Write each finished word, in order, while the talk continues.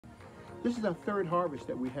This is our third harvest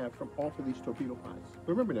that we have from off of these torpedo pots.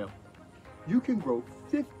 Remember now, you can grow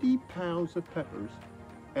 50 pounds of peppers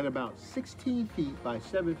at about 16 feet by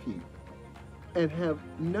 7 feet and have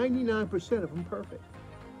 99% of them perfect.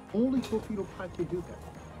 Only Torpedo Pot can do that.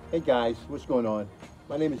 Hey guys, what's going on?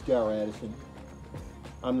 My name is Darryl Addison.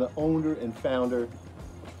 I'm the owner and founder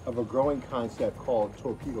of a growing concept called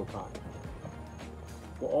Torpedopot.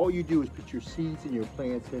 Well, all you do is put your seeds and your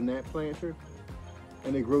plants in that planter,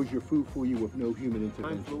 and it grows your food for you with no human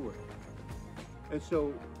intervention. And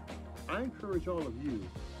so I encourage all of you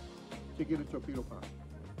to get a Torpedo Pot,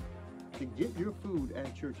 to get your food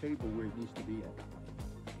at your table where it needs to be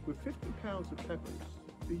at. With 50 pounds of peppers,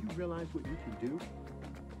 do you realize what you can do?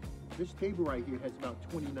 This table right here has about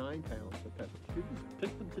 29 pounds of peppers. You just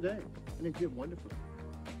picked them today, and they did wonderfully.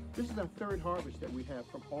 This is our third harvest that we have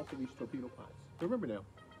from off of these torpedo pots. Remember now,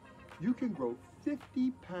 you can grow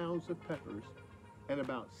 50 pounds of peppers at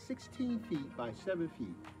about 16 feet by 7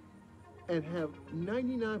 feet and have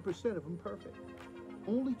 99% of them perfect.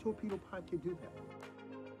 Only Torpedo Pot can do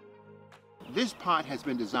that. This pot has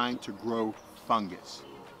been designed to grow fungus.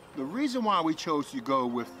 The reason why we chose to go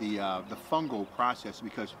with the fungal process is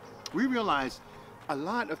because we realize a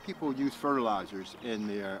lot of people use fertilizers in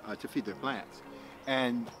their to feed their plants,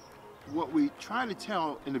 and what we try to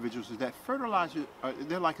tell individuals is that fertilizers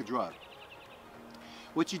they're like a drug.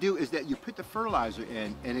 What you do is that you put the fertilizer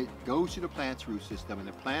in, and it goes to the plant's root system, and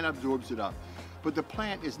the plant absorbs it up, but the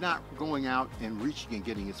plant is not going out and reaching and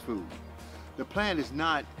getting its food. The plant is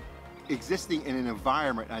not existing in an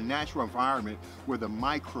environment, a natural environment, where the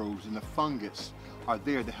microbes and the fungus are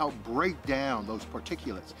there to help break down those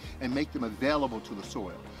particulates and make them available to the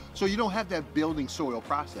soil. So you don't have that building soil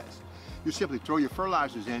process. You simply throw your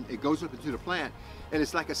fertilizers in, it goes up into the plant, and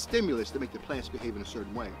it's like a stimulus to make the plants behave in a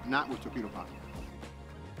certain way, not with Torpedo Pot.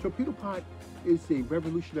 Torpedo Pot is a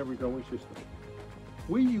revolutionary growing system.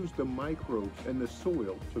 We use the microbes and the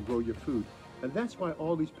soil to grow your food, and that's why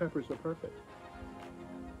all these peppers are perfect.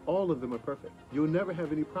 All of them are perfect. You'll never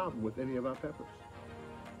have any problem with any of our peppers.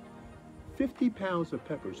 50 pounds of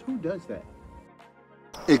peppers, who does that?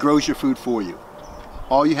 It grows your food for you.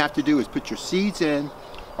 All you have to do is put your seeds in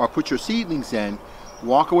or put your seedlings in,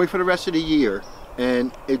 walk away for the rest of the year,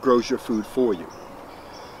 and it grows your food for you.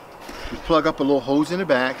 You plug up a little hose in the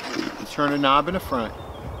back, you turn a knob in the front,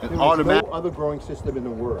 and automatically. No other growing system in the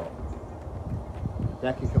world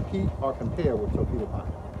that can compete or compare with Torpedo Pot.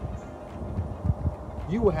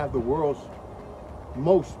 You will have the world's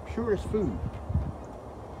most purest food.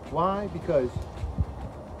 Why? Because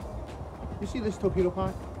you see this Torpedo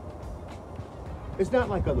Pot? It's not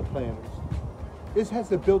like other planters. This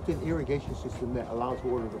has a built-in irrigation system that allows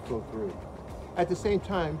water to flow through. At the same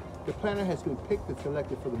time, the planter has been picked and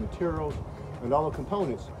selected for the materials and all the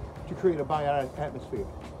components to create a biotic atmosphere.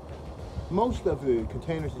 Most of the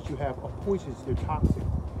containers that you have are poisonous, they're toxic.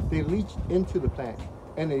 They leach into the plant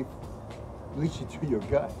and they leach into your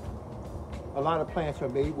gut. A lot of plants are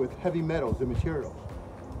made with heavy metals and materials.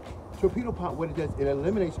 Torpedo Pot, what it does, it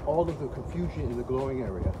eliminates all of the confusion in the growing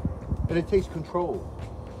area, and it takes control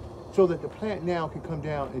so that the plant now can come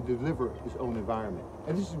down and deliver its own environment.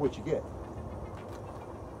 And this is what you get.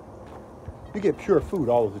 You get pure food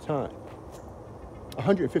all of the time.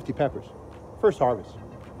 150 peppers, first harvest.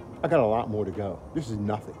 I got a lot more to go. This is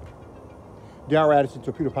nothing. Darryl Addison,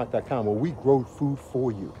 Torpedopot.com, where we grow food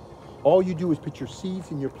for you. All you do is put your seeds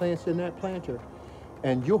and your plants in that planter,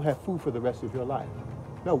 and you'll have food for the rest of your life.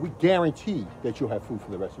 No, we guarantee that you'll have food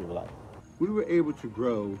for the rest of your life. We were able to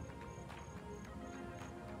grow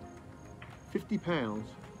 50 pounds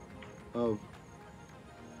of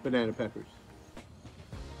banana peppers.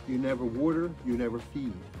 You never water, you never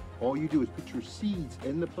feed. All you do is put your seeds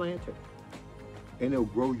in the planter, and it'll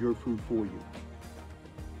grow your food for you.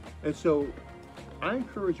 And so I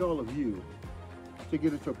encourage all of you to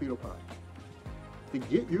get a Torpedo Pot, to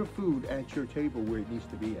get your food at your table where it needs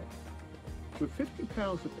to be at. With 50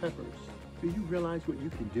 pounds of peppers, do you realize what you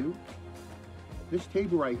can do? This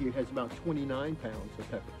table right here has about 29 pounds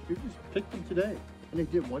of peppers. You just picked them today, and they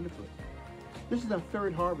did wonderfully. This is our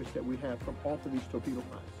third harvest that we have from off of these torpedo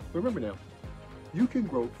pots. Remember now, you can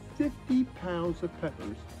grow 50 pounds of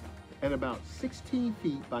peppers at about 16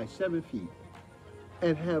 feet by 7 feet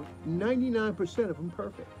and have 99% of them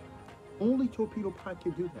perfect. Only Torpedo Pot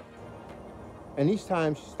can do that. And these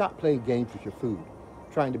times, stop playing games with your food,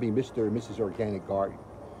 trying to be Mr. or Mrs. Organic Garden.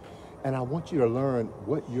 And I want you to learn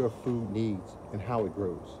what your food needs and how it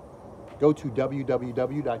grows. Go to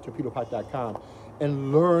www.torpedopot.com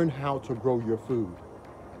and learn how to grow your food.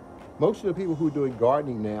 Most of the people who are doing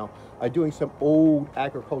gardening now are doing some old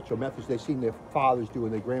agricultural methods they've seen their fathers do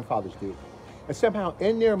and their grandfathers do. And somehow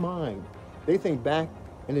in their mind, they think back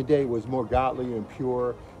in the day was more godly and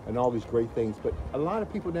pure and all these great things. But a lot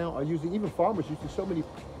of people now are using, even farmers using so many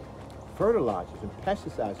fertilizers and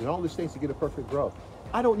pesticides and all these things to get a perfect growth.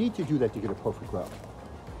 I don't need to do that to get a perfect growth.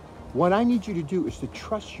 What I need you to do is to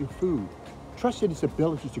trust your food. Trust in its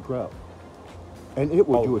ability to grow. And it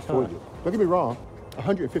will do it for you. Don't get me wrong,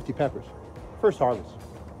 150 peppers. First harvest.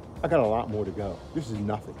 I got a lot more to go. This is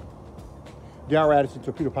nothing. Darryl Addison,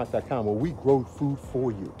 Torpedopot.com, where we grow food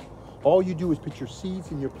for you. All you do is put your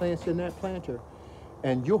seeds and your plants in that planter,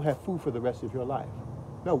 and you'll have food for the rest of your life.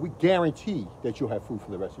 No, we guarantee that you'll have food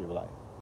for the rest of your life.